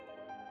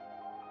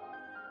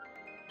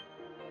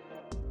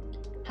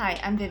Hi,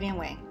 I'm Vivian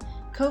Wang,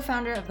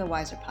 co-founder of the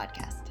Wiser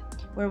podcast,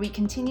 where we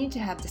continue to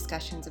have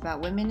discussions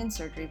about women in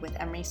surgery with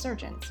Emory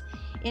surgeons,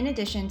 in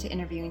addition to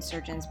interviewing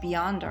surgeons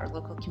beyond our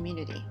local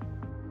community.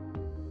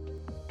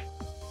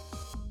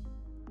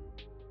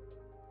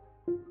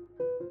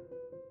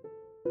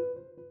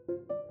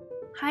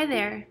 Hi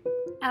there,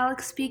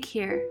 Alex Speak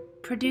here,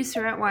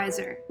 producer at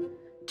Wiser.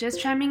 Just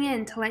chiming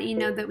in to let you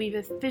know that we've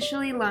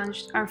officially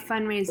launched our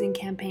fundraising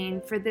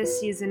campaign for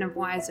this season of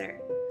Wiser.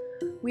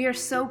 We are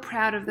so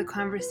proud of the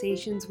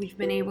conversations we've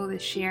been able to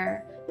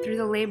share through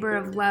the labor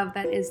of love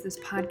that is this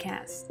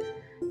podcast.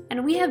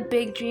 And we have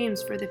big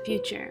dreams for the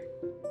future.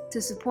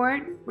 To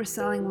support, we're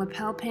selling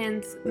lapel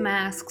pins,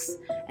 masks,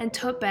 and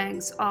tote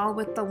bags, all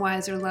with the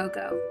Wiser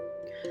logo.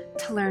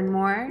 To learn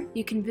more,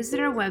 you can visit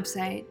our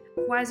website,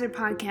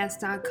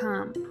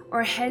 wiserpodcast.com,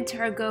 or head to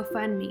our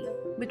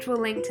GoFundMe, which will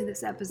link to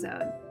this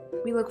episode.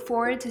 We look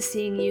forward to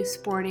seeing you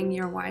sporting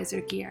your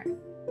Wiser gear.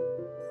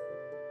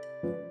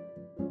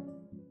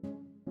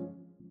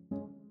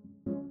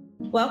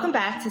 Welcome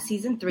back to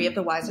Season 3 of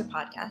the Wiser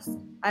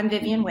podcast. I'm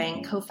Vivian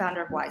Wang,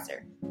 co-founder of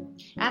Wiser.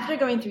 After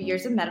going through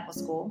years of medical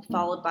school,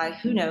 followed by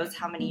who knows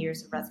how many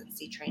years of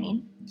residency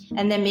training,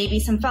 and then maybe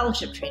some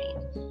fellowship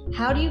training,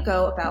 how do you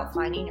go about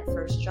finding your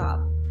first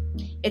job?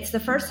 It's the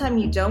first time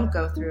you don't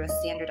go through a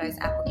standardized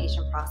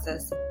application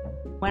process.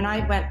 When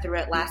I went through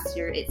it last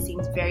year, it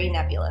seems very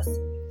nebulous.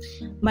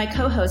 My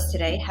co-hosts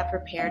today have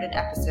prepared an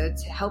episode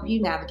to help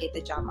you navigate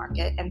the job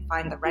market and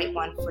find the right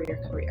one for your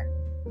career.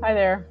 Hi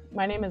there,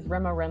 my name is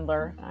Rima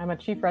Rindler. I'm a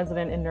chief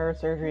resident in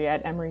neurosurgery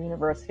at Emory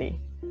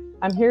University.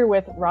 I'm here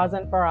with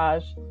Razan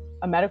Faraj,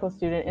 a medical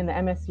student in the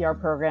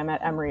MSCR program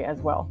at Emory as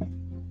well.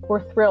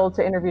 We're thrilled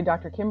to interview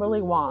Dr.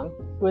 Kimberly Wong,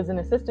 who is an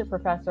assistant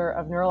professor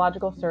of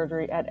neurological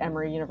surgery at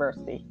Emory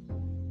University.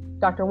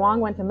 Dr. Wong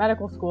went to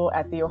medical school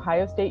at The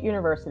Ohio State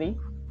University,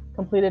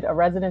 completed a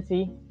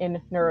residency in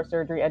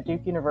neurosurgery at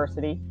Duke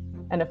University,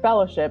 and a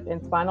fellowship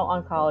in spinal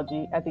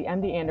oncology at the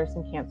MD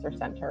Anderson Cancer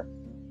Center.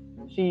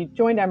 She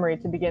joined Emory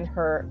to begin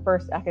her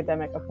first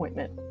academic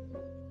appointment.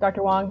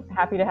 Dr. Wong,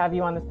 happy to have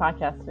you on this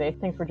podcast today.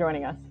 Thanks for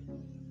joining us.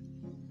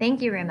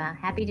 Thank you, Rima.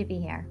 Happy to be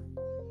here.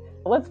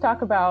 Let's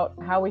talk about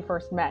how we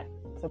first met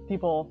so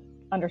people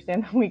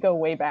understand that we go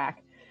way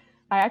back.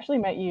 I actually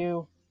met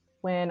you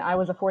when I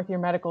was a fourth year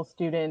medical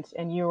student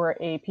and you were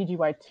a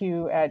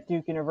PGY2 at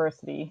Duke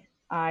University.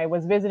 I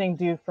was visiting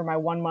Duke for my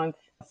 1 month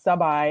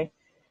sub-I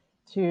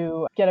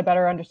to get a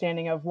better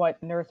understanding of what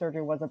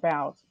neurosurgery was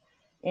about.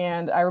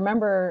 And I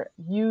remember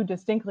you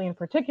distinctly in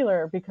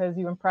particular because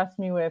you impressed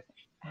me with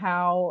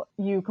how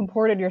you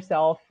comported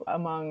yourself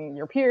among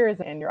your peers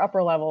and your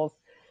upper levels,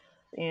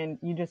 and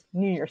you just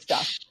knew your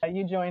stuff.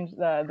 You joined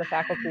the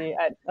faculty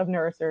of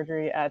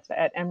neurosurgery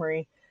at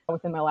Emory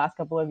within my last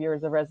couple of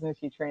years of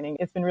residency training.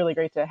 It's been really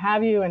great to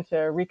have you and to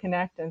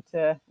reconnect and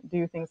to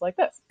do things like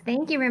this.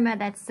 Thank you, Rima.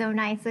 That's so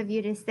nice of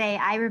you to say.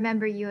 I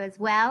remember you as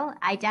well.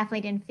 I definitely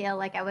didn't feel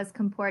like I was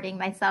comporting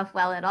myself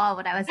well at all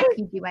when I was at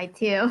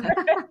PGY2.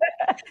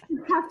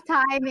 Tough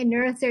time in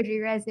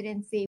neurosurgery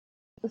residency.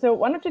 So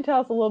why don't you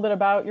tell us a little bit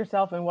about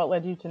yourself and what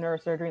led you to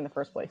neurosurgery in the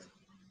first place?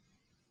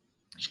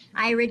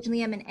 I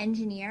originally am an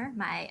engineer.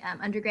 My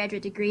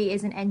undergraduate degree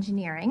is in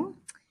engineering.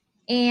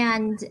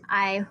 And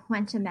I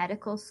went to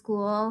medical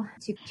school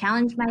to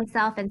challenge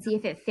myself and see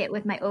if it fit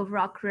with my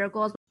overall career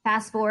goals.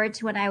 Fast forward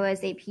to when I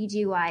was a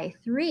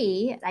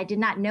PGY3, I did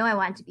not know I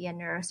wanted to be a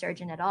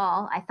neurosurgeon at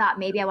all. I thought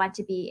maybe I wanted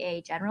to be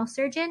a general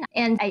surgeon.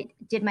 And I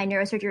did my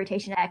neurosurgery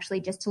rotation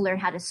actually just to learn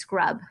how to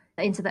scrub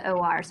into the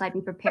OR so I'd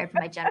be prepared for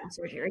my general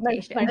surgery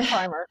rotation. Nice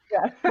primer.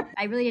 Yeah.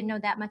 I really didn't know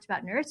that much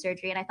about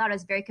neurosurgery, and I thought it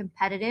was very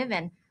competitive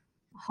and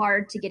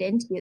hard to get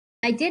into.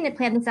 I didn't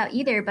plan this out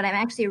either, but I'm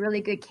actually a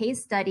really good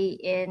case study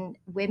in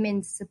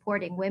women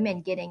supporting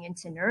women getting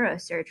into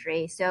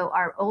neurosurgery. So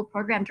our old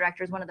program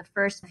director is one of the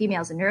first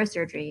females in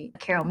neurosurgery,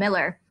 Carol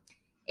Miller.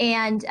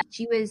 And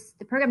she was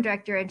the program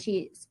director, and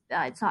she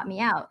sought me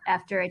out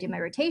after I did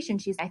my rotation.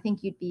 She said, I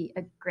think you'd be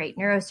a great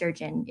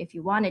neurosurgeon if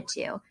you wanted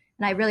to.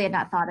 And I really had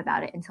not thought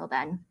about it until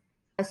then.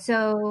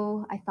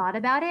 So I thought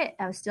about it.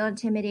 I was still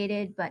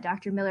intimidated, but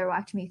Dr. Miller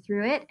walked me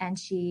through it, and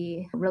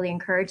she really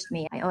encouraged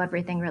me. I owe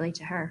everything really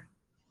to her.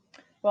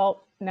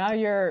 Well, now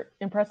you're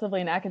impressively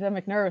an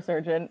academic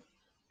neurosurgeon.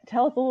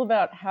 Tell us a little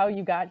about how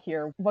you got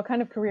here. What kind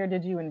of career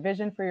did you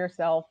envision for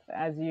yourself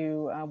as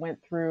you went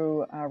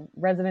through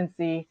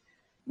residency?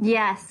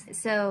 Yes.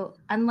 So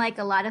unlike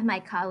a lot of my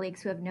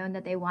colleagues who have known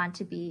that they want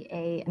to be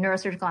a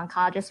neurosurgical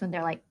oncologist when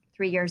they're like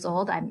 3 years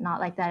old, I'm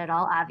not like that at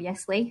all,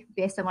 obviously,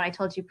 based on what I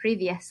told you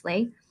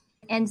previously.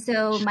 And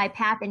so my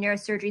path in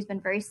neurosurgery has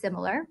been very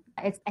similar.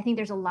 I think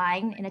there's a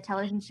line in a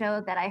television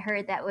show that I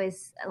heard that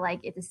was like,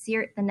 it's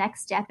the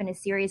next step in a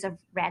series of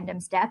random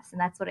steps. And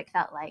that's what it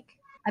felt like.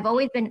 I've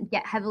always been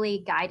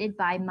heavily guided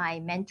by my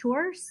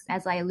mentors,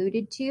 as I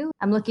alluded to.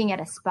 I'm looking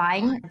at a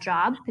spine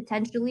job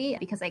potentially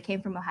because I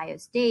came from Ohio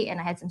State and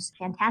I had some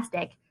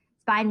fantastic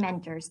spine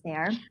mentors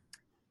there.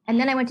 And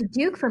then I went to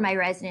Duke for my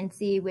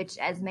residency, which,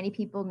 as many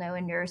people know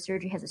in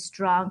neurosurgery, has a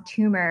strong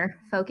tumor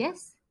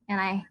focus. And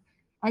I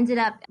ended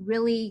up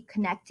really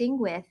connecting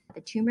with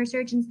the tumor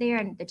surgeons there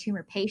and the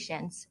tumor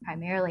patients,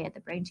 primarily at the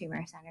Brain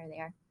Tumor Center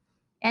there.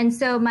 And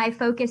so my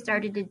focus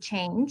started to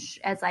change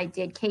as I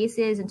did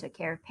cases and took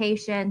care of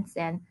patients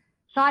and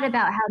thought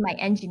about how my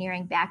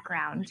engineering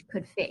background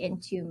could fit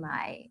into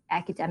my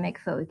academic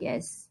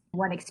focus.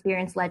 One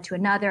experience led to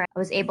another. I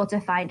was able to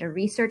find a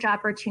research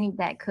opportunity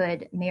that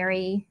could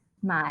marry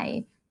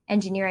my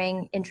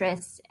engineering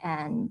interests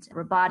and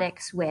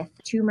robotics with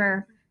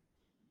tumor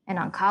and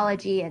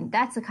oncology. And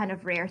that's a kind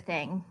of rare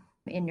thing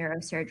in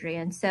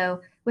neurosurgery. And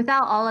so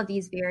without all of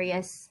these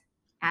various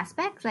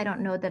aspects, I don't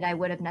know that I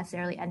would have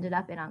necessarily ended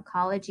up in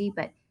oncology,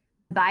 but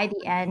by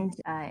the end,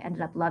 I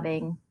ended up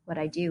loving what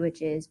I do,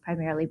 which is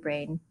primarily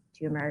brain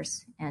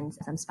tumors and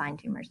some spine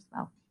tumors as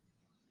well.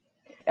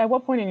 At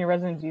what point in your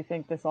residency do you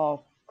think this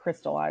all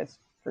crystallized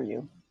for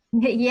you?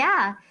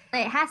 Yeah,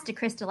 it has to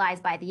crystallize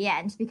by the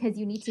end because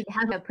you need to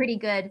have a pretty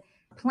good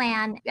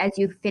plan as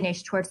you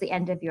finish towards the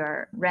end of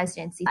your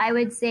residency. I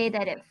would say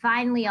that it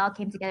finally all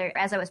came together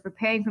as I was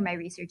preparing for my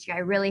research year. I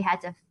really had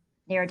to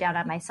narrow down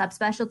on my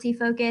subspecialty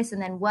focus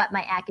and then what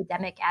my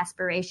academic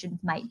aspirations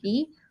might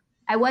be.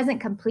 I wasn't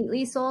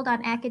completely sold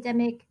on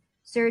academic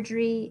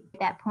surgery at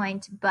that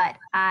point, but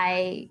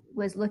I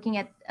was looking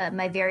at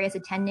my various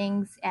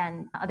attendings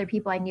and other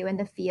people I knew in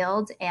the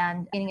field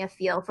and getting a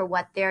feel for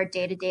what their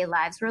day-to-day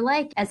lives were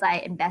like. As I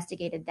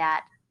investigated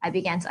that, I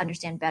began to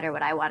understand better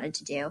what I wanted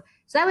to do.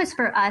 So that was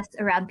for us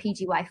around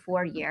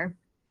PGY4 year.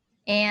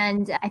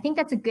 And I think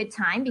that's a good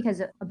time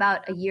because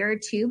about a year or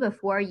two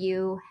before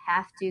you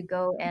have to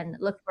go and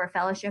look for a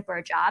fellowship or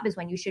a job is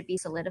when you should be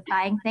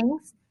solidifying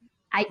things.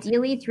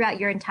 Ideally, throughout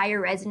your entire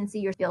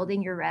residency, you're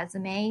building your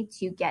resume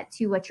to get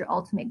to what your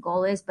ultimate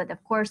goal is. But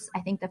of course,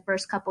 I think the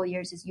first couple of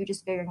years is you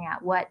just figuring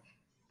out what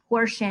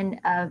portion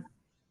of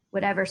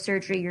whatever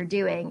surgery you're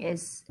doing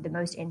is the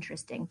most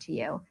interesting to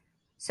you.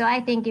 So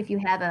I think if you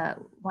have a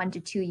 1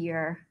 to 2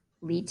 year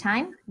lead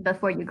time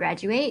before you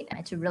graduate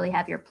to really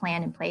have your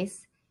plan in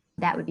place,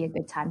 that would be a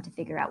good time to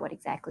figure out what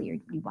exactly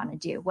you want to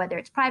do, whether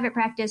it's private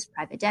practice,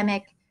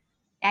 academic,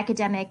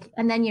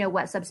 and then,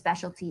 what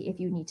subspecialty if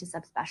you need to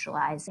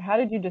subspecialize. How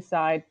did you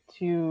decide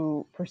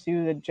to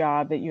pursue the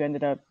job that you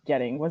ended up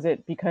getting? Was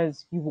it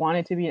because you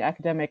wanted to be an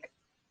academic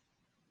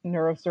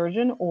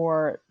neurosurgeon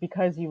or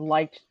because you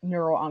liked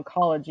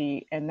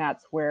neuro-oncology and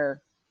that's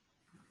where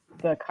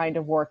the kind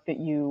of work that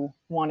you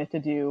wanted to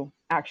do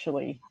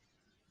actually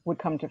would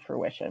come to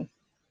fruition?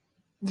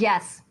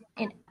 Yes.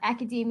 In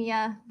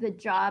academia, the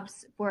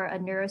jobs for a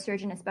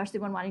neurosurgeon,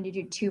 especially when wanting to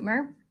do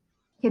tumor,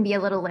 can be a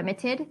little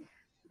limited.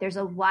 There's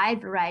a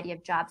wide variety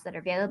of jobs that are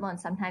available, and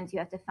sometimes you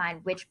have to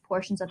find which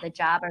portions of the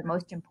job are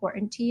most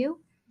important to you.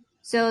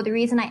 So the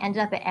reason I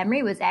ended up at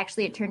Emory was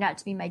actually it turned out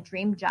to be my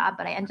dream job,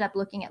 but I ended up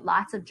looking at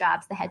lots of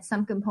jobs that had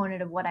some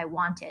component of what I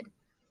wanted.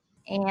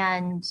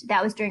 And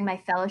that was during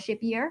my fellowship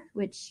year,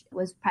 which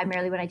was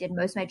primarily when I did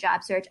most of my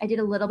job search. I did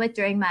a little bit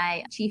during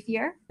my chief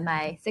year,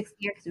 my 6th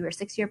year, because we were a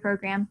 6-year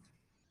program,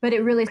 but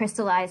it really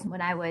crystallized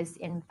when I was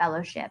in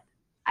fellowship.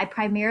 I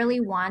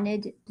primarily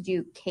wanted to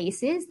do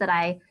cases that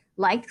I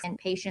liked, and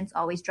patients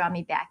always draw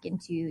me back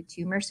into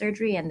tumor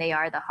surgery, and they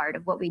are the heart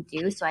of what we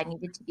do. So I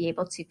needed to be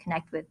able to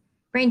connect with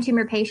brain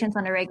tumor patients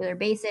on a regular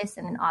basis,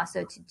 and then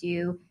also to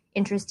do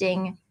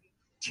interesting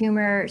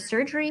tumor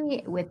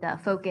surgery with a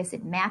focus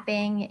in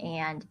mapping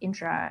and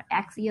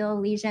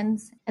intraaxial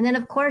lesions. And then,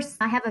 of course,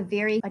 I have a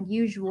very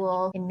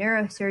unusual in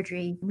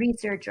neurosurgery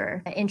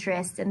researcher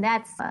interest, and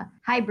that's a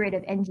hybrid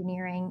of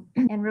engineering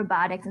and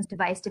robotics and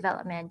device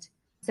development.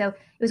 So it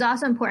was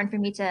also important for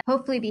me to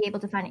hopefully be able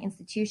to find an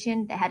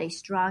institution that had a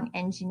strong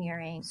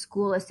engineering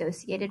school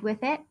associated with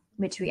it,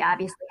 which we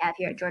obviously have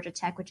here at Georgia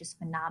Tech, which is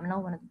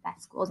phenomenal, one of the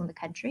best schools in the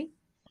country.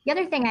 The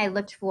other thing I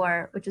looked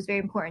for, which was very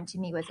important to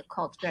me, was a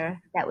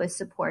culture that was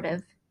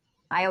supportive.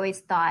 I always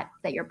thought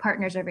that your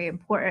partners are very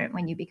important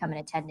when you become an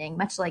attending,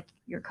 much like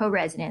your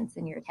co-residents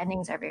and your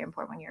attendings are very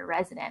important when you're a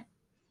resident.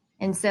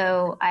 And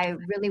so I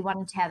really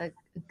wanted to have a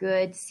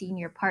good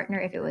senior partner,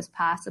 if it was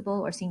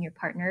possible, or senior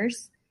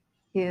partners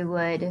who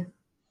would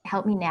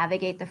help me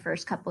navigate the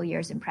first couple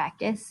years in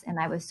practice. And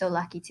I was so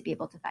lucky to be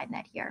able to find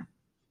that here.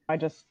 I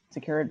just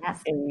secured a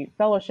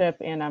fellowship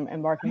and I'm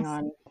embarking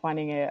on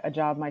finding a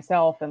job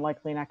myself and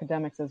likely in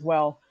academics as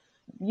well.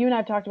 You and I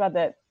have talked about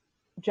that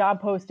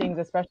job postings,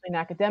 especially in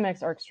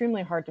academics, are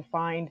extremely hard to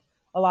find.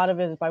 A lot of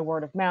it is by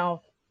word of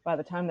mouth. By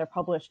the time they're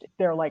published,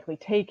 they're likely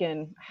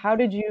taken. How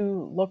did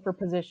you look for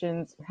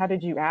positions? How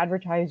did you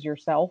advertise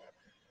yourself?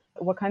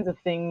 What kinds of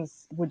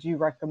things would you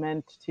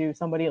recommend to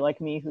somebody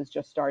like me who's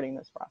just starting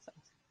this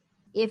process?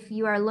 If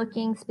you are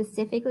looking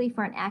specifically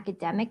for an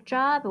academic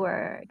job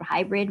or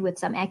hybrid with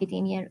some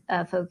academia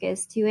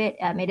focus to it,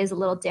 it is a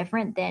little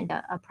different than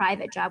a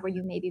private job where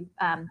you may be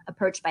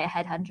approached by a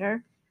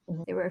headhunter.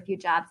 Mm-hmm. There were a few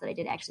jobs that I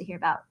did actually hear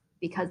about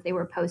because they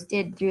were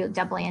posted through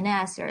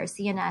AANS or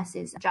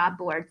CNS's job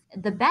boards.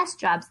 The best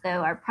jobs,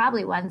 though, are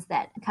probably ones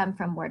that come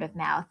from word of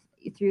mouth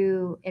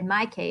through, in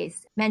my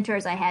case,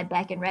 mentors I had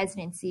back in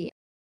residency.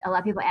 A lot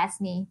of people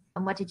ask me,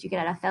 what did you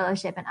get out of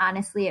fellowship? And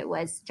honestly, it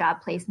was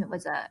job placement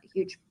was a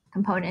huge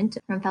component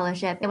from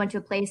fellowship. I went to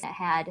a place that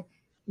had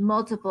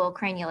multiple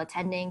cranial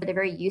attending. They're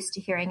very used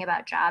to hearing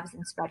about jobs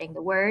and spreading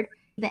the word.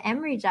 The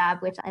Emory job,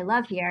 which I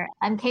love here,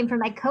 came from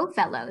my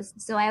co-fellows.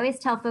 So I always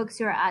tell folks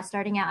who are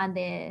starting out on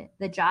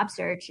the job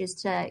search is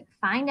to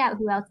find out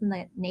who else in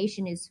the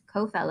nation is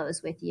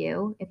co-fellows with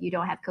you. If you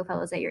don't have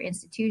co-fellows at your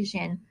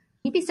institution,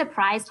 you'd be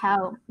surprised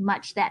how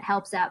much that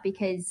helps out,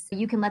 because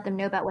you can let them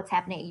know about what's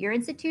happening at your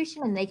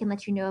institution, and they can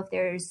let you know if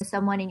there's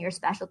someone in your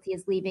specialty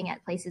is leaving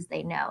at places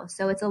they know.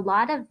 So it's a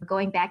lot of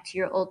going back to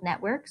your old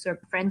networks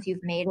or friends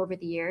you've made over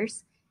the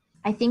years.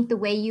 I think the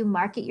way you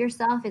market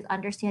yourself is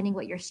understanding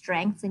what your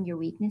strengths and your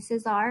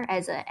weaknesses are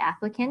as an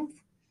applicant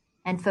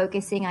and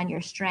focusing on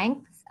your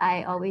strengths.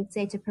 I always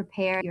say to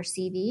prepare your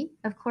CV,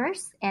 of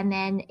course, and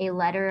then a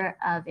letter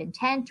of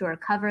intent or a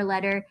cover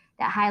letter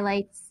that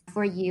highlights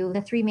for you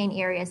the three main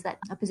areas that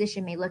a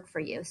position may look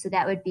for you. So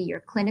that would be your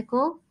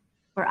clinical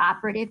or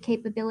operative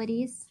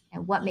capabilities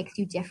and what makes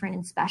you different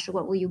and special.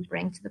 What will you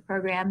bring to the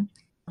program?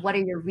 What are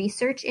your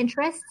research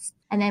interests?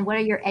 And then what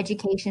are your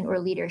education or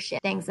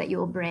leadership things that you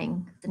will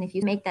bring? And if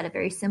you make that a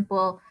very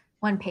simple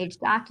one-page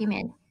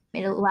document,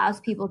 it allows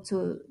people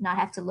to not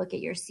have to look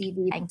at your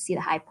CV and see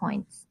the high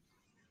points.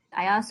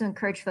 I also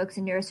encourage folks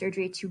in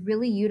neurosurgery to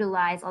really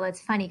utilize, although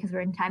it's funny because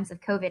we're in times of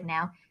COVID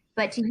now,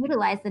 but to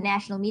utilize the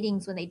national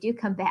meetings when they do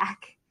come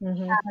back.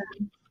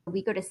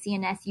 We go to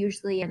CNS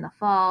usually in the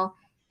fall.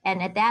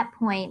 And at that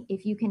point,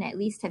 if you can at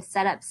least have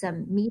set up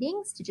some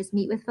meetings to just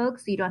meet with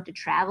folks so you don't have to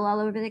travel all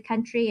over the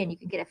country, and you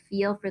can get a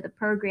feel for the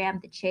program,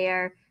 the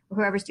chair, or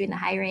whoever's doing the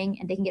hiring,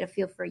 and they can get a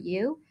feel for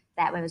you.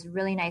 That was a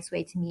really nice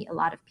way to meet a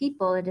lot of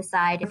people and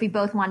decide if we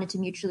both wanted to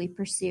mutually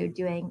pursue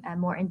doing a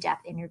more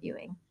in-depth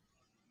interviewing.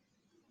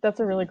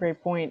 That's a really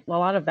great point. A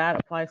lot of that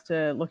applies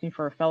to looking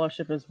for a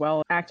fellowship as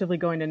well. Actively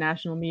going to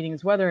national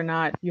meetings, whether or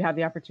not you have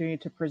the opportunity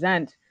to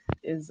present,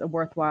 is a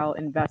worthwhile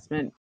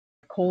investment.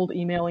 Cold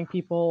emailing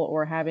people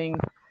or having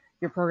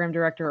your program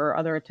director or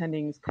other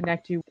attendings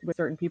connect you with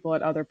certain people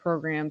at other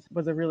programs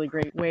was a really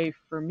great way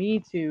for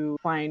me to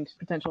find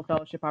potential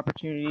fellowship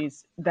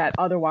opportunities that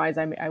otherwise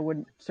I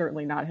would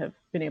certainly not have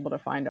been able to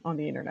find on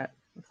the internet.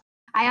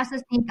 I also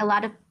think a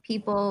lot of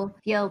people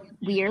feel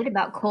weird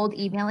about cold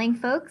emailing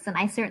folks, and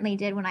I certainly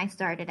did when I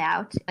started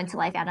out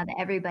until I found out that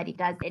everybody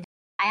does it.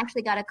 I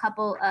actually got a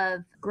couple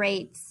of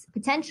great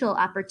potential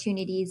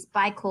opportunities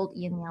by cold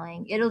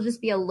emailing. It'll just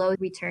be a low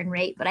return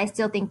rate, but I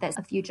still think that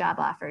a few job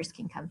offers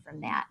can come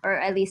from that, or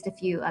at least a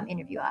few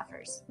interview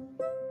offers.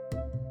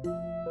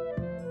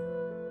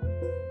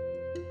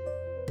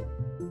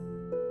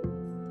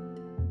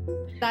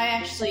 I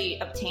actually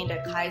obtained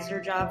a Kaiser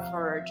job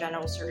for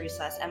general surgery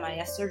 /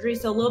 MIS surgery,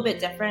 so a little bit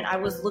different. I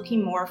was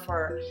looking more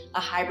for a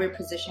hybrid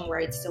position where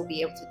I'd still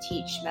be able to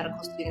teach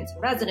medical students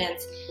and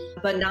residents,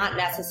 but not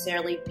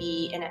necessarily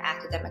be in an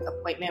academic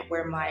appointment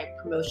where my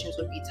promotions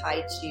would be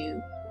tied to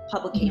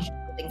publications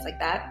and things like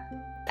that.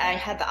 I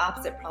had the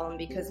opposite problem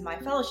because my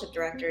fellowship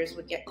directors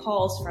would get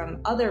calls from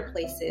other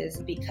places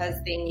because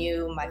they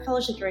knew my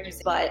fellowship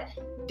directors, but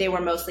they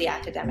were mostly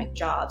academic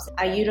jobs.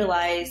 I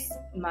utilized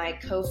my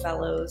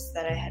co-fellows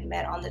that I had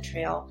met on the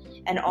trail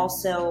and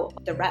also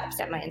the reps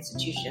at my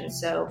institution.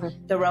 So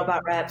the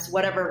robot reps,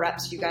 whatever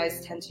reps you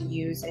guys tend to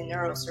use in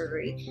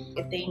neurosurgery,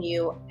 if they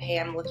knew, hey,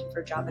 I'm looking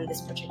for a job in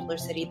this particular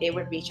city, they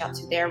would reach out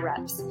to their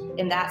reps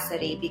in that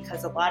city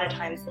because a lot of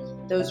times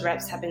those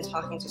reps have been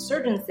talking to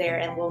surgeons there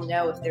and will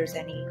know if there's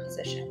any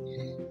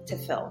position to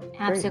fill.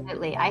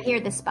 Absolutely. I hear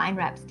the spine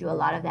reps do a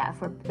lot of that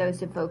for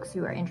those of folks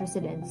who are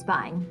interested in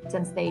spine,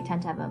 since they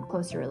tend to have a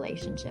closer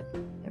relationship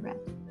with the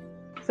reps.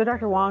 So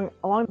Dr. Wong,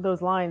 along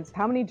those lines,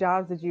 how many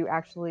jobs did you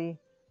actually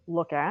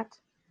look at?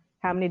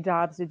 How many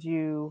jobs did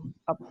you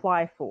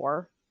apply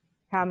for?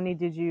 How many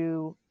did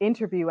you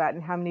interview at?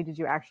 And how many did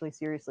you actually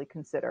seriously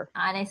consider?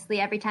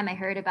 Honestly, every time I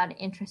heard about an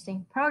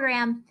interesting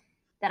program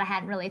that I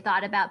hadn't really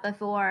thought about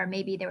before,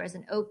 maybe there was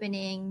an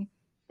opening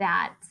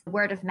that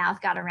word of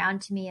mouth got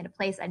around to me in a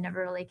place I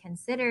never really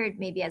considered,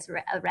 maybe as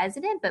a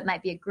resident, but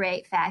might be a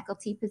great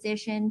faculty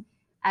position,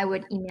 I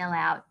would email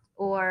out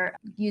or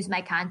use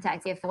my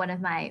contacts. If one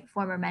of my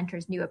former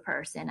mentors knew a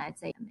person, I'd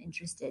say, I'm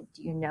interested.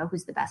 Do you know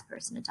who's the best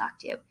person to talk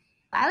to?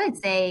 I would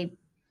say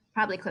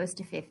probably close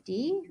to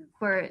 50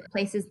 for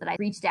places that I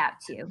reached out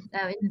to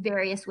in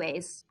various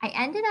ways. I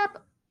ended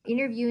up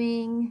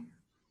interviewing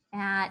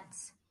at,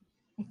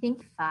 I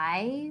think,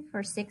 5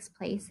 or 6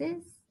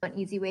 places. An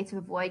easy way to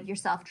avoid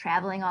yourself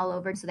traveling all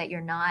over so that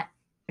you're not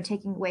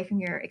taking away from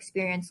your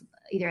experience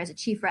either as a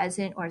chief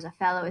resident or as a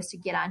fellow is to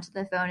get onto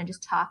the phone and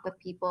just talk with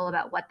people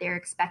about what they're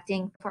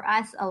expecting. For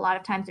us, a lot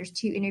of times there's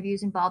 2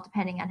 interviews involved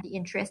depending on the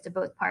interest of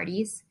both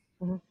parties.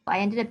 I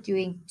ended up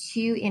doing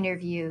 2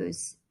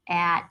 interviews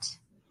at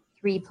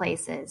 3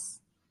 places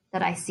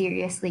that I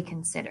seriously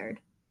considered.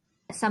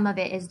 Some of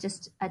it is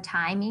just a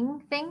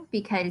timing thing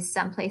because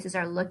some places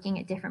are looking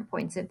at different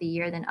points of the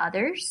year than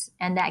others.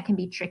 And that can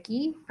be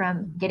tricky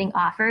from getting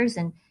offers.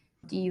 And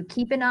do you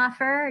keep an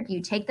offer? Do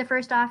you take the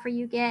first offer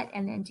you get?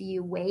 And then do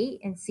you wait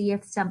and see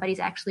if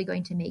somebody's actually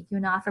going to make you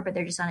an offer, but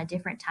they're just on a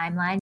different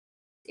timeline?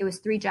 It was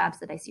 3 jobs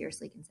that I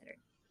seriously considered.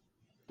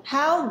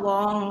 How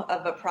long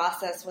of a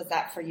process was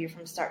that for you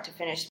from start to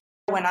finish?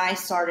 When I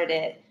started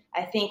it,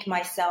 I think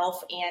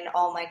myself and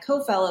all my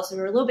co-fellows, we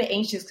were a little bit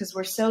anxious because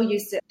we're so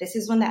used to, this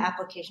is when the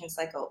application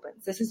cycle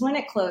opens. This is when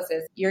it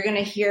closes. You're going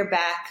to hear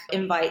back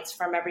invites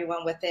from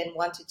everyone within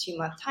 1 to 2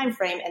 month time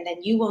frame, and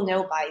then you will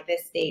know by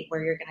this date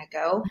where you're going to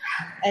go.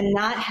 And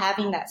not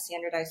having that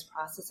standardized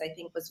process, I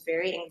think, was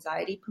very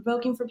anxiety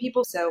provoking for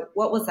people. So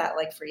what was that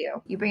like for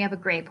you? You bring up a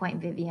great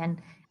point,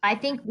 Vivian. I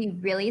think we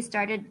really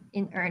started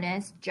in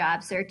earnest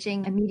job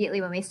searching immediately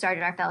when we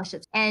started our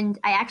fellowships. And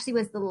I actually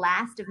was the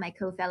last of my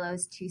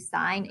co-fellows to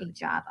sign a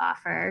job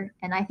offer.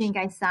 And I think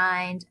I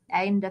signed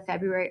end of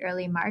February,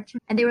 early March.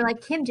 And they were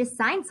like, Kim, just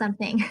sign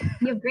something.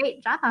 You have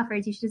great job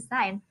offers. You should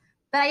sign.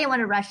 But I didn't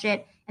want to rush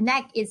it. And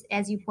that is,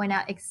 as you point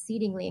out,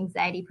 exceedingly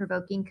anxiety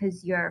provoking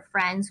because your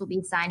friends will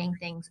be signing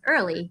things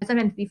early.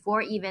 Sometimes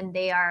before even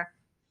they are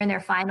in their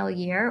final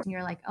year, and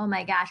you're like, oh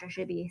my gosh, I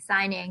should be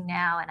signing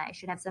now and I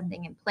should have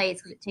something in place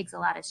because it takes a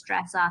lot of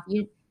stress off.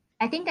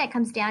 I think that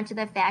comes down to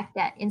the fact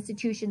that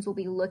institutions will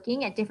be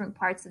looking at different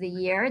parts of the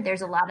year.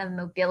 There's a lot of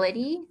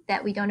mobility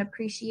that we don't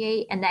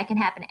appreciate, and that can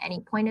happen at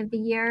any point of the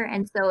year.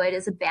 And so it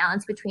is a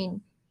balance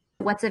between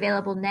what's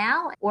available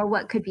now or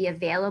what could be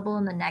available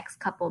in the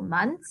next couple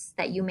months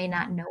that you may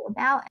not know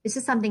about. This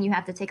is something you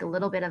have to take a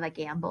little bit of a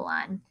gamble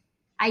on.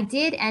 I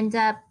did end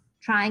up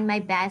trying my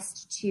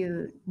best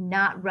to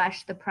not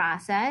rush the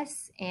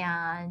process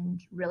and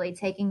really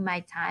taking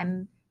my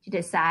time to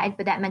decide.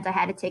 But that meant I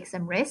had to take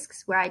some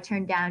risks where I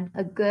turned down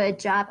a good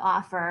job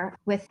offer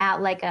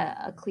without like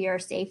a clear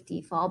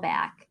safety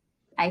fallback.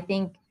 I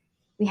think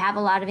we have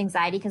a lot of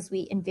anxiety because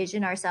we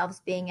envision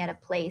ourselves being at a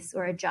place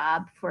or a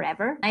job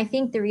forever. I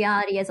think the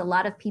reality is a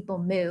lot of people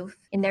move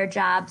in their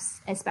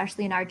jobs,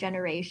 especially in our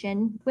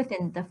generation,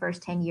 within the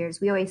first 10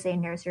 years. We always say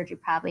in neurosurgery,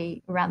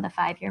 probably around the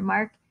 5-year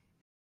mark.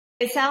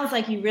 It sounds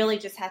like you really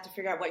just have to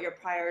figure out what your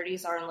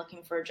priorities are in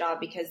looking for a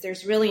job because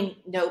there's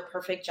really no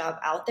perfect job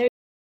out there.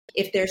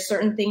 If there's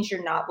certain things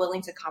you're not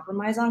willing to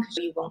compromise on because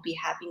you won't be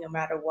happy no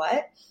matter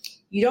what,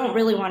 you don't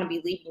really want to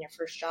be leaving your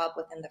first job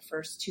within the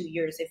first 2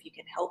 years if you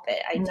can help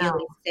it.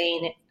 Ideally,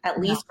 staying at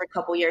least for a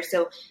couple years.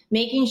 So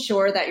making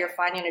sure that you're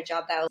finding a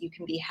job that you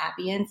can be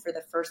happy in for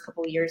the first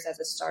couple years as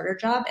a starter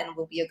job and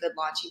will be a good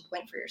launching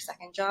point for your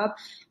second job,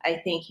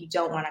 I think you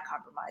don't want to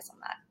compromise on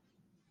that.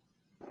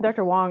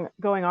 Dr. Wong,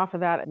 going off of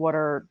that, what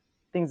are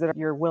things that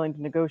you're willing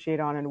to negotiate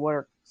on and what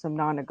are some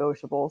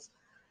non-negotiables?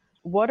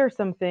 What are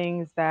some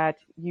things that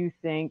you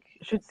think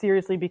should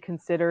seriously be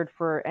considered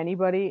for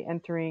anybody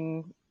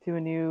entering to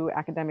a new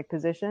academic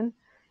position?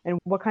 And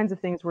what kinds of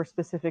things were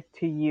specific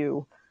to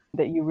you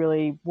that you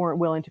really weren't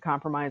willing to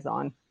compromise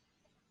on?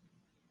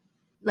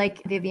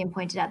 Like Vivian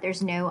pointed out,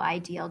 there's no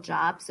ideal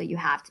job, so you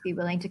have to be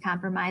willing to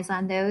compromise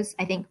on those.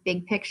 I think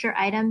big picture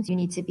items you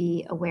need to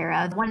be aware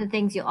of. One of the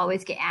things you'll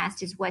always get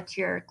asked is what's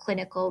your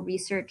clinical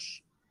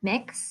research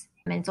mix?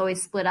 And it's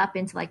always split up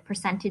into like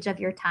percentage of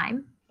your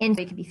time. And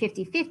so it could be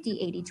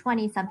 50-50,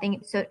 80-20,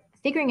 something. So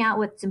figuring out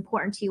what's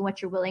important to you,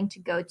 what you're willing to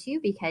go to,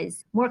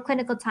 because more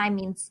clinical time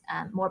means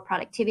more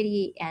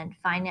productivity and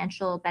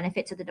financial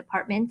benefit to the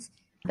department.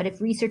 But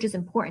if research is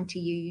important to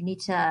you, you need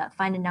to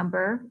find a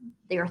number,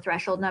 your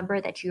threshold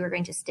number that you are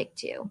going to stick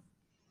to.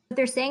 If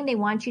they're saying they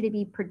want you to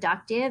be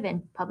productive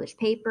and publish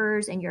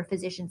papers and you're a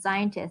physician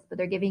scientist, but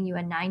they're giving you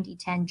a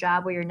 90-10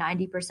 job where you're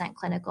 90%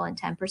 clinical and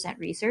 10%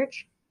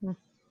 research,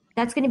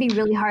 that's going to be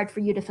really hard for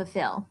you to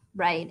fulfill,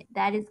 right?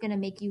 That is going to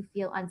make you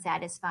feel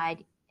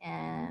unsatisfied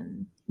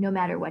no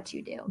matter what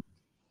you do.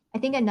 I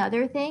think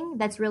another thing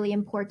that's really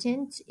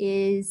important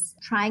is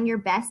trying your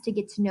best to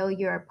get to know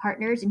your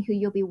partners and who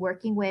you'll be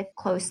working with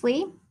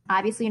closely.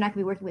 Obviously, you're not going to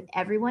be working with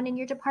everyone in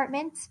your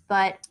department,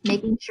 but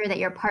making sure that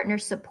your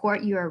partners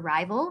support your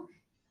arrival.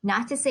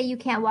 Not to say you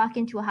can't walk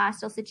into a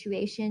hostile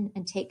situation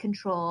and take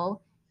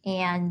control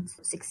and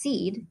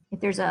succeed.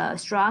 If there's a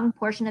strong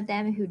portion of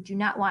them who do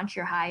not want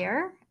your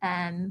hire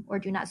or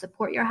do not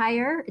support your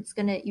hire,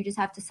 you just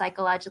have to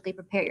psychologically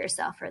prepare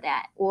yourself for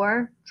that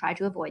or try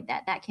to avoid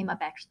that. That came up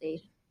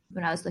actually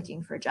when I was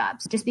looking for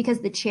jobs. Just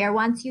because the chair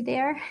wants you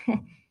there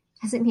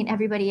doesn't mean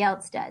everybody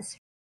else does.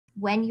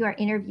 When you are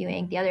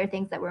interviewing, the other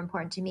things that were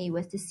important to me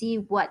was to see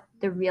what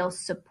the real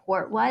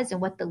support was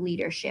and what the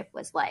leadership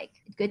was like.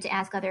 It's good to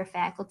ask other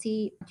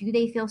faculty, do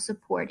they feel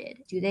supported?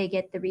 Do they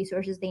get the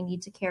resources they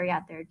need to carry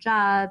out their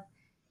job?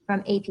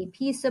 From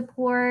APP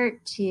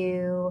support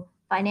to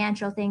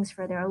financial things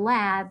for their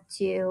lab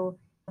to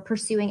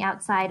pursuing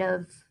outside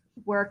of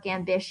work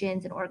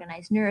ambitions and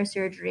organized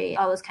neurosurgery,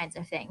 all those kinds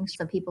of things.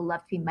 Some people love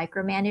to be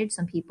micromanaged.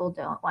 Some people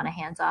don't want a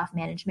hands-off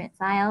management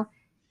style.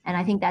 And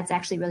I think that's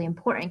actually really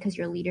important because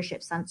your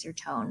leadership sets your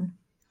tone.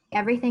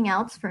 Everything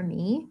else for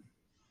me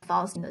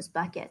falls in those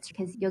buckets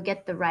because you'll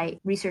get the right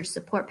research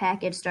support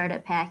package,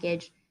 startup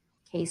package,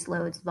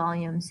 caseloads,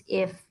 volumes,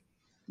 if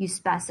you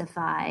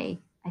specify,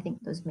 I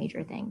think, those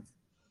major things.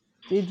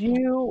 Did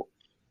you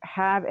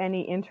have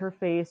any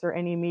interface or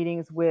any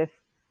meetings with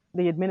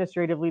the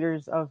administrative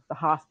leaders of the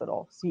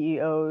hospital,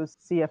 CEOs,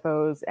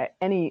 CFOs,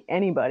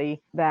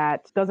 anybody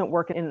that doesn't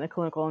work in the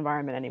clinical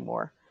environment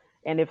anymore?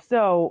 And if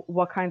so,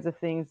 what kinds of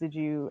things did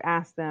you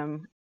ask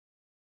them?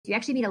 You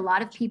actually meet a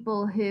lot of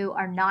people who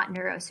are not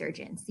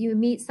neurosurgeons. You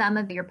meet some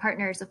of your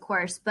partners, of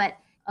course, but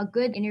a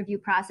good interview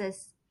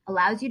process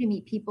allows you to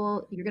meet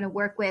people you're going to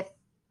work with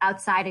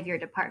outside of your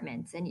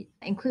departments, and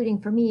including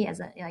for me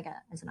as an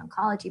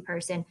oncology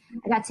person,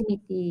 I got to meet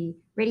the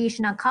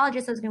radiation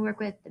oncologist I was going to work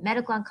with, the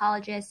medical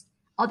oncologist,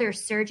 other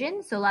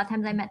surgeons. So a lot of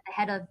times I met the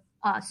head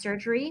of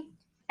surgery.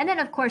 And then,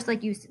 of course,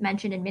 like you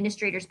mentioned,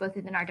 administrators both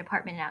within our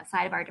department and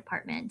outside of our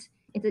department.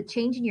 It's a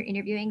change in your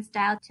interviewing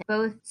style to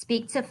both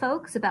speak to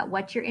folks about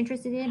what you're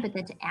interested in, but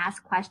then to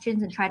ask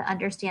questions and try to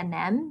understand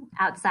them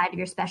outside of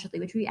your specialty,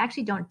 which we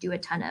actually don't do a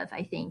ton of,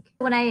 I think.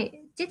 When I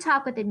did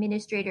talk with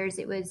administrators,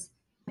 it was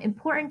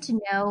important to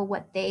know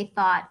what they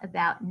thought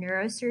about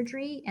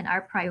neurosurgery and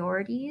our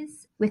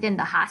priorities within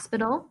the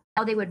hospital,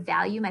 how they would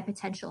value my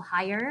potential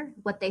hire,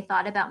 what they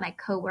thought about my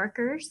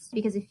coworkers.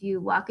 Because if you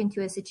walk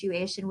into a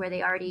situation where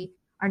they already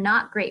are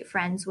not great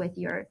friends with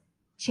your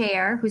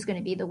chair, who's going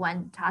to be the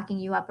one talking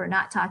you up or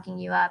not talking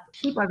you up,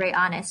 people are very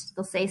honest.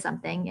 They'll say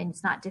something and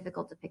it's not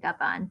difficult to pick up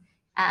on.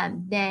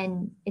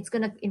 Then it's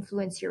going to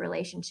influence your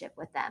relationship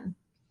with them.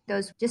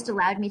 Those just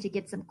allowed me to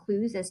get some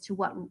clues as to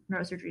what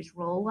neurosurgery's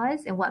role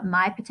was and what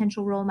my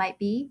potential role might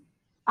be.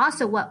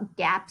 Also, what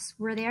gaps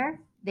were there.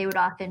 They would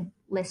often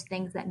list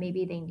things that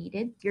maybe they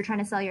needed. You're trying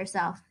to sell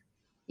yourself.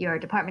 Your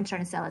department's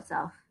trying to sell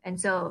itself. And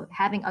so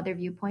having other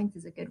viewpoints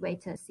is a good way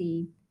to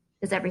see,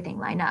 does everything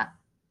line up?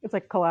 It's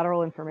like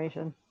collateral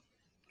information.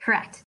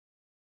 Correct.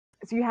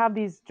 So you have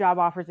these job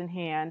offers in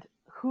hand.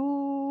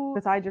 Who,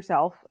 besides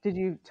yourself, did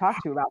you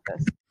talk to about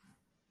this?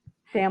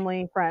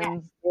 Family,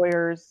 friends,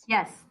 lawyers?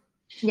 Yes.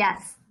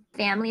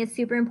 Family is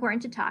super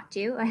important to talk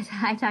to.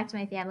 I talk to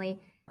my family.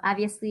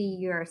 Obviously,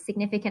 your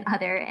significant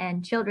other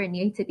and children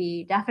need to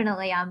be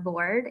definitely on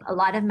board. A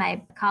lot of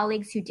my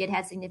colleagues who did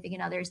have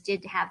significant others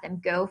did have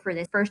them go for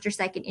this first or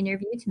second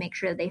interview to make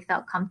sure they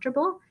felt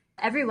comfortable.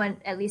 Everyone,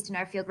 at least in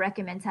our field,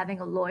 recommends having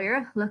a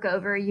lawyer look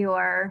over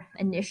your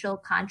initial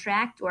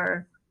contract,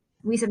 or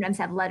we sometimes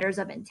have letters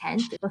of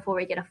intent before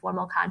we get a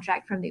formal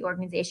contract from the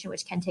organization,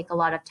 which can take a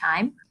lot of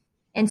time.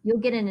 And you'll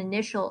get an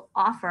initial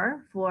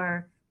offer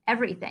for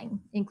everything,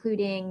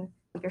 including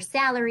your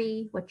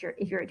salary,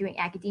 if you're doing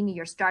academia,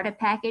 your startup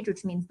package,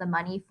 which means the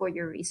money for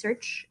your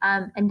research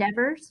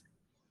endeavors,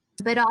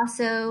 but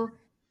also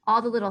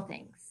all the little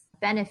things,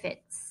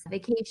 benefits,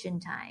 vacation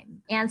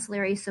time,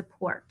 ancillary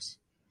support.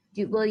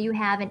 Will you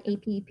have an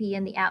APP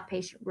in the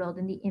outpatient world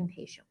and the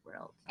inpatient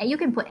world? And you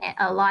can put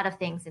a lot of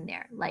things in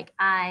there. Like,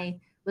 I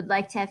would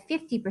like to have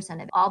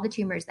 50% of all the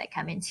tumors that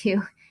come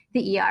into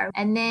the ER,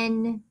 and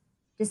then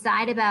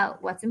decide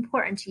about what's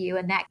important to you.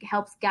 And that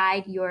helps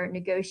guide your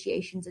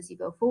negotiations as you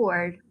go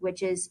forward,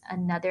 which is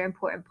another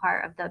important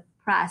part of the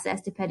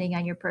process, depending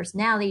on your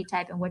personality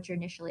type and what you're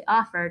initially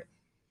offered.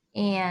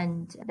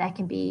 And that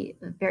can be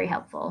very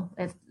helpful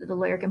if the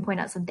lawyer can point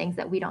out some things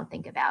that we don't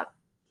think about.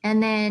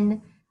 And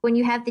then when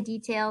you have the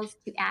details,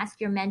 to ask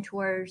your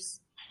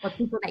mentors or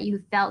people that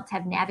you felt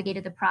have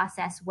navigated the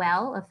process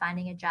well of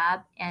finding a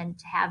job, and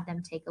to have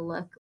them take a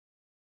look.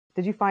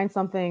 Did you find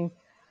something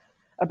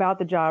about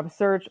the job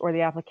search or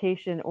the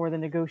application or the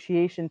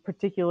negotiation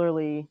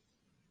particularly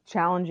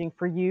challenging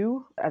for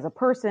you as a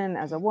person,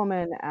 as a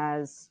woman,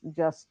 as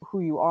just who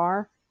you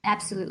are?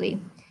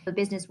 Absolutely. The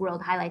business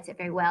world highlights it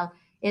very well.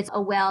 It's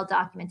a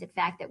well-documented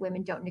fact that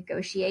women don't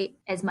negotiate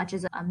as much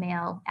as a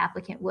male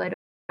applicant would.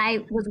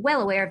 I was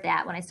well aware of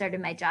that when I started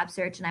my job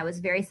search, and I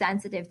was very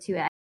sensitive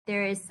to it.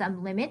 There is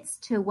some limits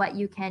to what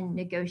you can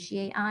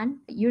negotiate on.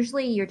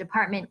 Usually your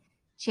department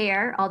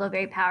chair, although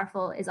very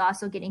powerful, is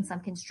also getting some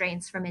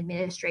constraints from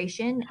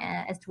administration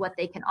as to what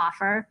they can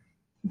offer.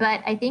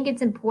 But I think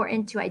it's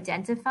important to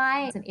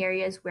identify some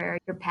areas where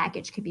your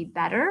package could be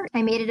better.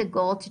 I made it a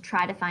goal to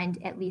try to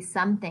find at least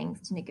some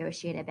things to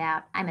negotiate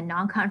about. I'm a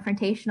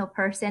non-confrontational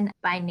person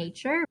by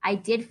nature. I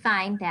did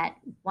find that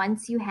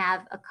once you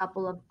have a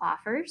couple of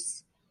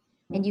offers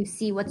and you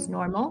see what's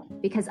normal,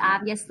 because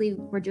obviously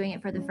we're doing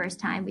it for the first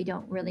time, we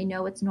don't really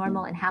know what's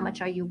normal and how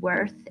much are you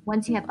worth.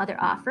 Once you have other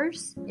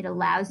offers, it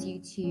allows you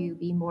to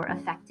be more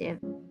effective.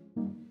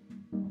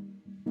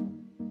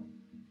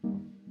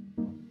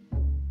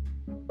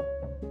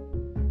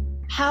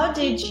 How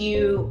did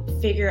you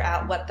figure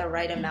out what the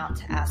right amount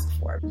to ask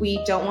for?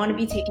 We don't want to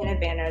be taken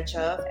advantage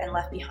of and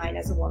left behind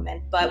as a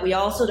woman, but we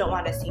also don't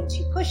want to seem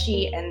too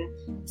pushy, and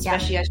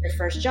especially as your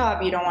first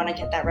job, you don't want to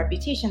get that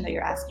reputation that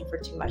you're asking for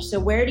too much. So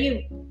where do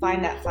you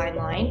find that fine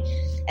line?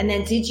 And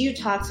then did you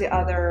talk to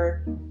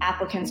other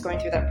applicants going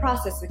through that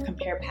process to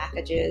compare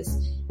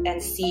packages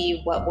and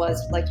see what was,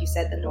 like you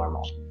said, the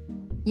normal?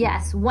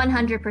 Yes,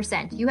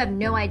 100%. You have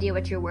no idea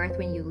what you're worth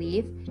when you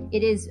leave.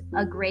 It is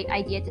a great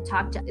idea to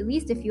talk to at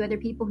least a few other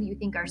people who you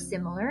think are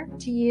similar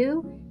to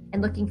you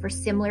and looking for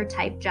similar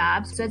type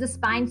jobs. So as a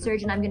spine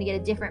surgeon, I'm going to get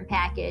a different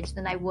package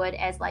than I would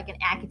as like an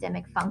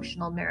academic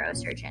functional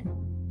neurosurgeon.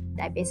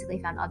 I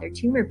basically found other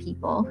tumor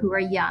people who are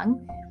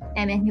young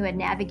and who had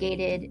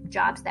navigated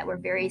jobs that were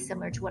very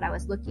similar to what I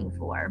was looking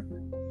for,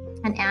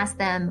 and asked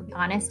them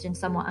honest and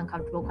somewhat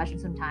uncomfortable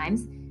questions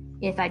sometimes.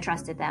 if I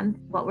trusted them.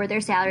 What were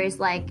their salaries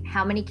like?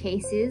 How many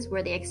cases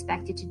were they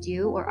expected to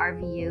do, or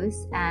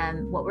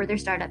RVUs? What were their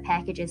startup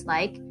packages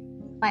like?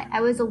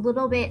 I was a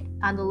little bit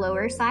on the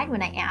lower side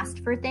when I asked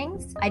for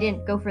things. I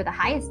didn't go for the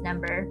highest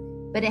number,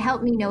 but it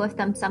helped me know if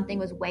something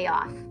was way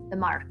off the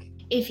mark.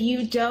 If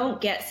you don't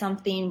get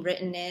something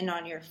written in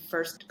on your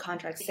first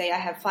contract, say I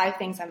have 5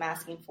 things I'm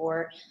asking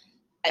for,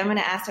 I'm going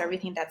to ask for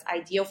everything that's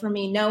ideal for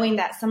me, knowing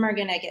that some are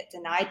going to get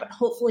denied, but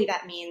hopefully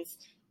that means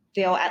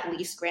they'll at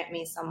least grant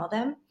me some of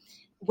them.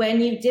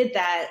 When you did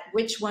that,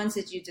 which ones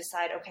did you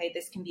decide, okay,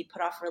 this can be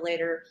put off for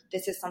later,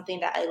 this is something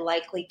that I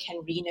likely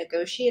can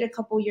renegotiate a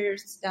couple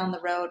years down the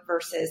road,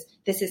 versus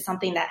this is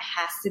something that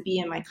has to be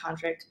in my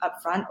contract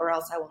up front or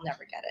else I will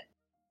never get it?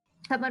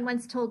 Someone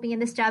once told me in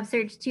this job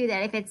search too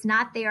that if it's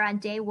not there on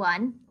day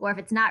one, or if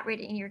it's not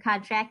written in your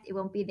contract, it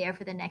won't be there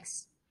for the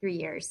next 3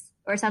 years,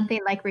 or something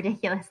like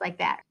ridiculous like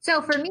that.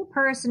 So for me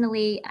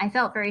personally, I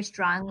felt very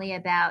strongly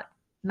about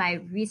my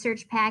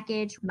research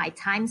package. My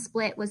time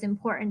split was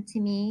important to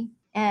me.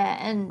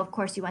 And of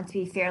course, you want to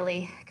be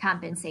fairly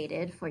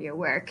compensated for your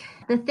work.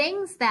 The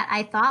things that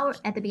I thought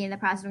at the beginning of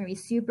the process were going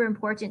to be super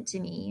important to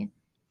me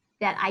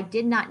that I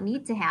did not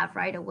need to have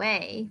right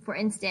away. For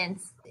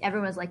instance,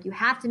 everyone was like, you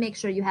have to make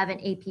sure you have an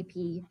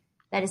APP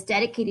that is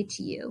dedicated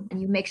to you,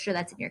 and you make sure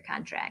that's in your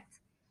contract.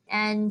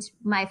 And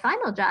my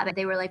final job,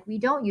 they were like, we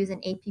don't use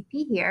an APP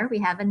here. We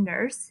have a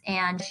nurse,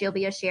 and she'll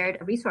be a shared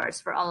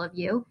resource for all of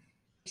you.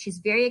 She's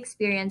very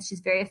experienced, she's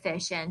very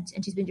efficient,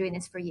 and she's been doing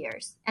this for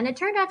years. And it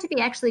turned out to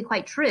be actually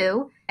quite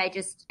true. I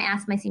just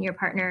asked my senior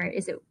partner,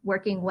 is it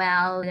working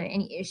well? Are there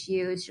any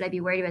issues? Should I be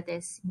worried about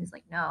this? He was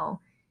like, no.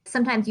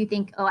 Sometimes you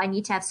think, oh, I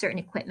need to have certain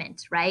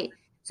equipment, right?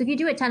 So if you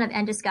do a ton of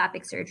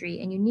endoscopic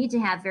surgery and you need to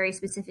have very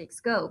specific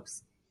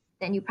scopes,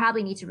 then you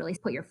probably need to really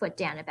put your foot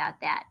down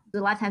about that. A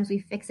lot of times we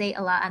fixate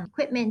a lot on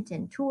equipment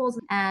and tools.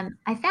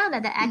 I found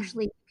that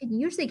actually you can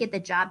usually get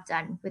the job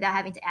done without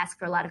having to ask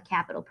for a lot of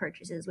capital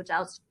purchases, which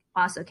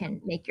also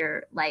can make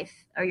your life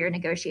or your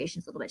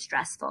negotiations a little bit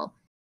stressful.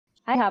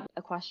 I have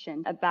a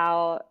question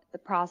about the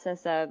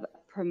process of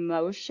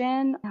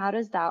promotion. How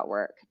does that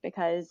work?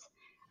 Because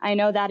I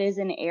know that is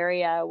an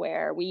area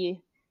where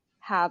we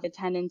have a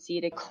tendency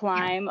to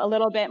climb a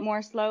little bit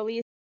more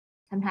slowly.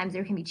 Sometimes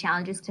there can be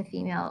challenges to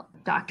female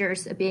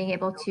doctors being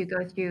able to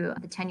go through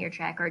the tenure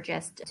track or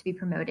just to be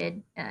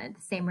promoted at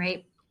the same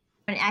rate.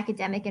 In an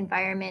academic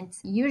environment,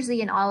 usually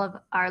in all of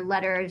our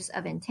letters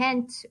of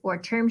intent or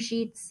term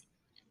sheets,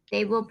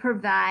 they will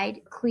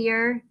provide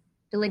clear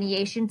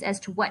delineations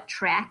as to what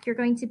track you're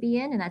going to be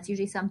in. And that's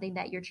usually something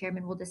that your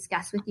chairman will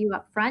discuss with you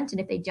up front. And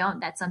if they don't,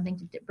 that's something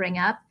to bring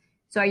up.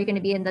 So are you going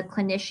to be in the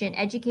clinician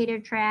educator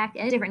track,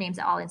 and different names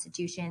at all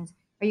institutions?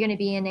 Are you going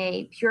to be in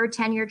a pure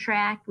tenure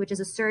track, which as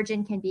a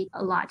surgeon can be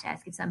a lot to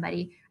ask of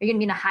somebody? Are you going to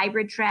be in a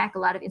hybrid track? A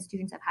lot of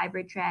institutions have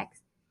hybrid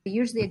tracks.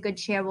 Usually a good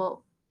chair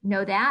will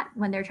know that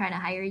when they're trying to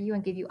hire you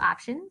and give you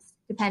options,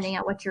 depending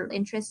on what your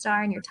interests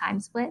are and your time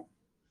split.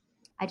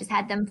 I just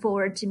had them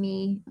forward to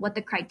me what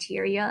the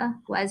criteria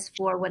was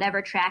for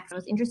whatever track I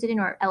was interested in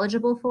or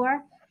eligible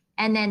for.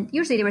 And then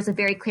usually there was a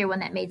very clear one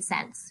that made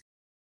sense.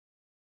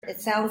 It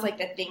sounds like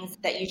the things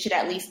that you should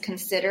at least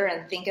consider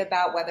and think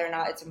about whether or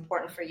not it's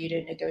important for you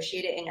to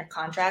negotiate it in your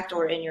contract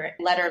or in your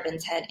letter of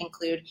intent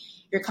include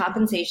your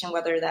compensation,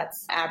 whether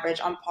that's average,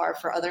 on par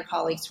for other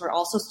colleagues who are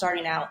also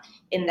starting out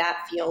in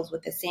that field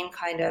with the same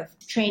kind of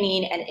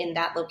training and in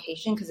that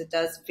location, because it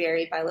does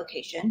vary by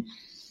location.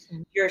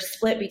 Your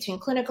split between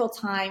clinical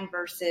time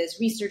versus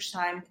research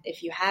time,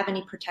 if you have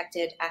any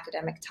protected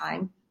academic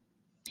time.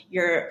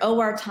 Your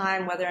OR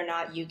time, whether or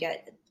not you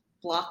get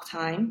block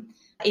time.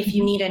 If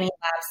you need any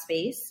lab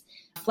space,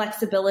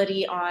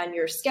 flexibility on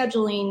your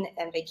scheduling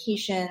and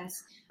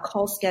vacations,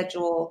 call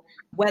schedule,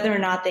 whether or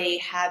not they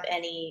have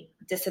any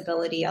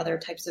disability, other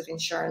types of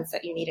insurance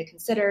that you need to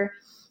consider.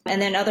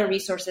 And then other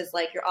resources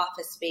like your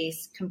office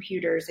space,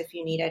 computers, if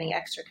you need any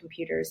extra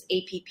computers,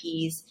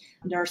 APPs,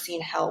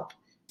 nursing help,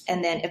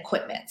 and then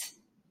equipment.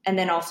 And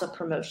then also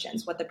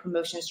promotions, what the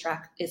promotions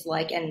track is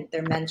like and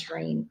their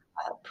mentoring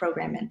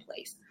program in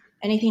place.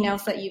 Anything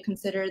else that you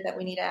consider that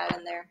we need to add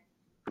in there?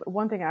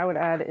 One thing I would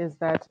add is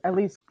that at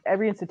least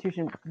every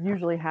institution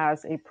usually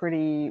has a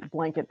pretty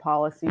blanket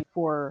policy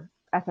for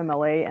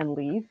FMLA and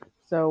leave.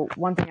 So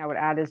one thing I would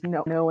add is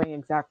knowing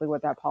exactly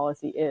what that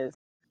policy is.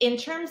 In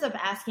terms of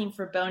asking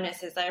for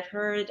bonuses, I've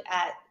heard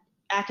at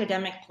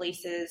academic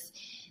places,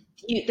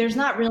 there's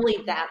not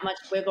really that much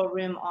wiggle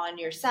room on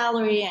your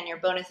salary and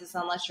your bonuses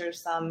unless you're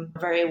some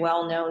very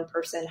well-known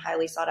person,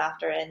 highly sought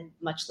after, and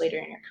much later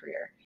in your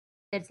career.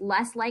 It's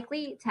less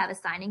likely to have a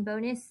signing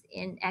bonus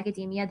in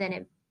academia than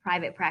in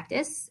private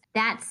practice.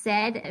 That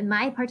said, in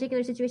my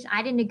particular situation,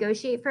 I didn't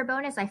negotiate for a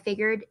bonus. I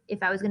figured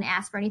if I was going to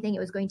ask for anything, it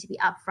was going to be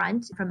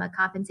upfront from a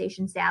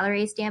compensation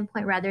salary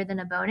standpoint rather than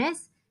a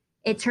bonus.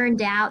 It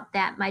turned out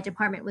that my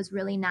department was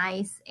really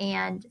nice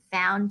and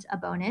found a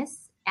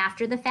bonus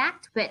after the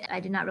fact, but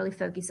I did not really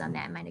focus on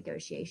that in my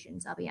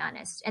negotiations, I'll be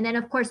honest. And then,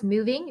 of course,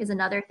 moving is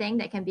another thing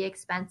that can be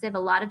expensive. A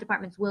lot of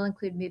departments will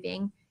include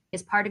moving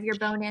as part of your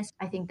bonus.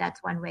 I think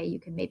that's one way you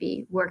can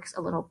maybe work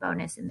a little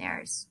bonus in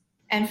theirs.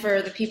 And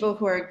for the people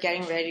who are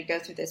getting ready to go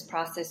through this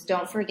process,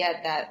 don't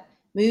forget that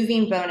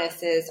moving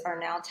bonuses are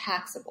now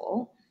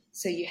taxable.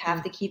 So you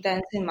have to keep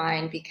that in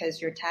mind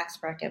because your tax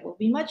bracket will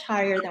be much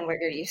higher than what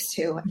you're used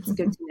to. It's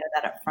good to know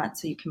that up front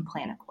so you can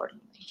plan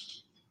accordingly.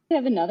 I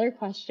have another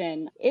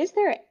question. Is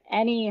there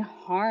any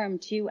harm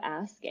to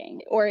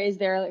asking, or is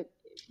there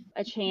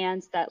a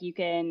chance that you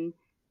can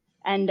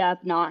end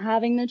up not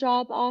having the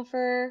job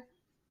offer?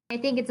 I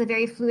think it's a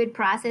very fluid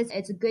process.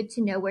 It's good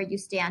to know where you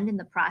stand in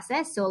the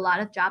process. So a lot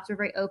of jobs are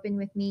very open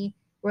with me.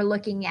 We're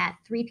looking at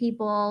 3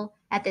 people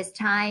at this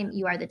time.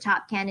 You are the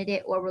top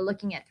candidate, or we're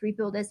looking at 3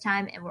 people this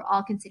time, and we're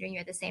all considering you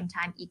at the same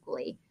time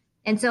equally.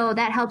 And so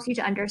that helps you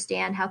to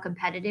understand how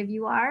competitive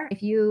you are.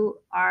 If you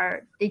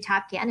are the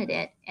top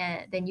candidate,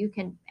 then you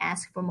can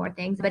ask for more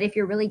things. But if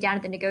you're really down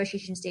at the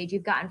negotiation stage,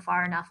 you've gotten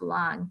far enough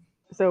along.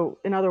 So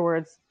in other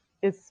words,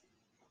 it's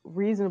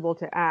reasonable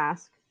to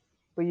ask,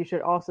 but you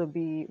should also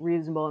be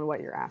reasonable in what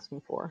you're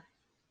asking for.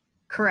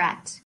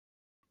 Correct.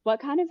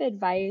 What kind of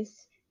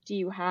advice do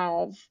you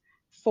have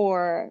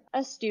for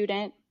a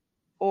student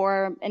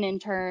or an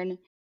intern?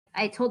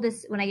 I told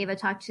this when I gave a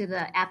talk to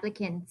the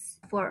applicants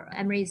for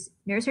Emory's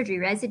neurosurgery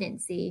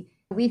residency.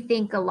 We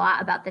think a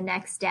lot about the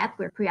next step.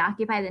 We're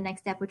preoccupied with the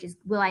next step, which is,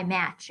 will I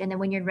match? And then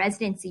when you're in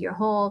residency, your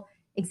whole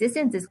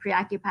existence is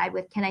preoccupied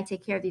with, can I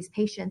take care of these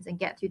patients and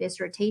get through this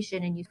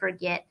rotation? And you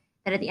forget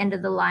that at the end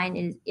of the line,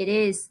 it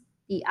is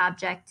the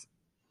object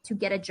to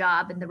get a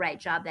job and the right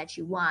job that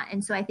you want.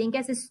 And so I think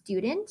as a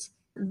student,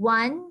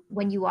 one,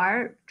 when you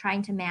are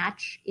trying to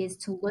match, is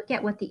to look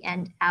at what the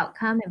end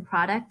outcome and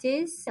product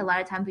is. A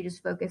lot of times we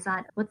just focus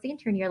on what's the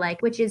intern year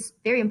like, which is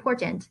very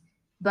important.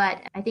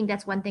 But I think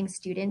that's one thing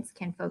students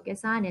can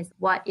focus on is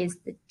what is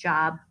the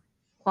job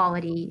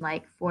quality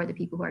like for the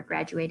people who are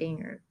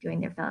graduating or doing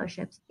their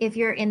fellowships. If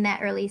you're in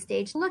that early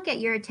stage, look at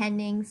your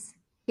attendings.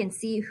 You can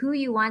see who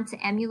you want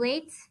to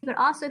emulate, but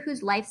also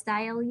whose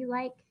lifestyle you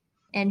like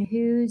and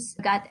who's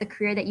got the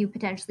career that you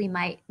potentially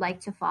might like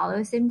to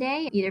follow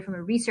someday, either from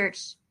a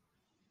research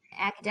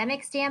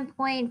academic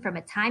standpoint, from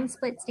a time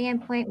split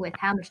standpoint with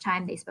how much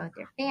time they spend with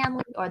their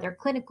family or their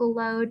clinical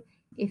load.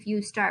 If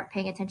you start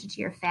paying attention to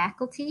your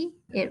faculty,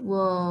 it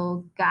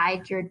will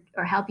guide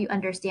or help you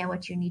understand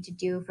what you need to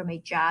do from a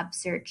job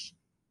search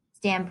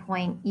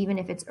standpoint, even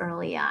if it's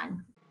early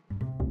on.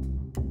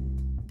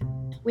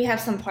 We have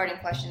some parting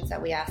questions that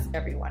we ask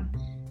everyone.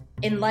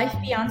 In life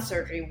beyond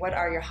surgery, what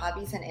are your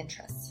hobbies and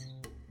interests?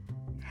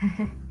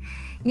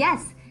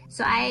 Yes.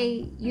 So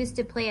I used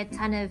to play a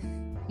ton of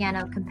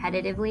piano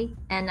competitively,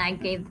 and I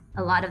gave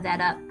a lot of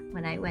that up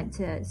when I went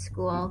to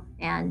school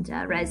and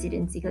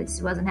residency because I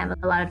just wasn't having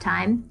a lot of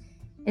time.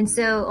 And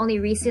so only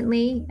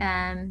recently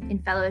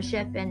in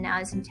fellowship and now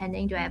as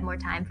intending do I have more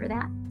time for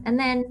that. And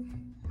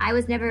then I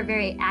was never a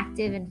very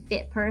active and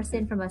fit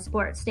person from a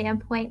sports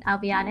standpoint. I'll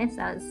be honest,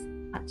 I was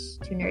much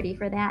too nerdy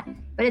for that.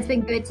 But it's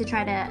been good to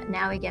try to,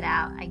 now I get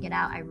out,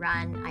 I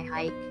run, I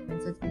hike. And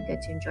so it's been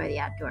good to enjoy the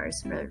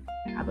outdoors for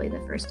probably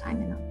the first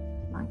time in a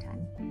long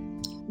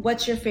time.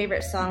 What's your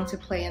favorite song to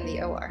play in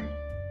the OR?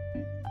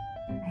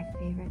 My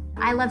favorite?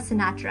 I love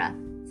Sinatra.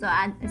 So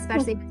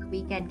especially if it's a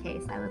weekend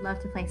case, I would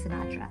love to play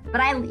Sinatra. But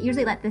I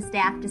usually let the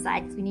staff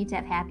decide because we need to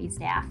have happy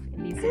staff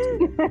in these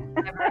situations.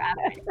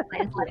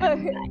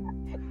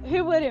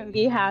 Who wouldn't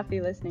be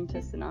happy listening to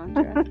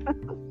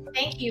Sinatra?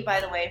 Thank you, by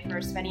the way,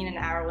 for spending an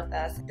hour with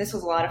us. This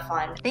was a lot of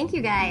fun. Thank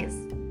you, guys.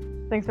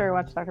 Thanks very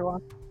much, Dr.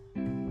 Wong.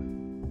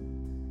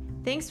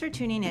 Thanks for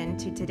tuning in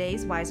to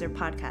today's Wiser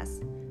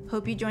podcast.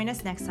 Hope you join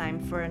us next time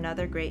for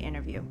another great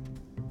interview.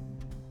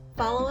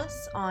 Follow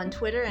us on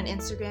Twitter and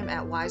Instagram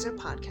at Wiser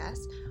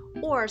Podcast,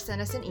 or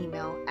send us an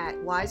email at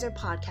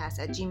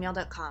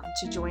wiserpodcast@gmail.com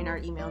to join our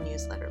email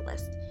newsletter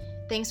list.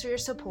 Thanks for your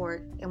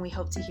support, and we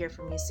hope to hear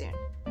from you soon.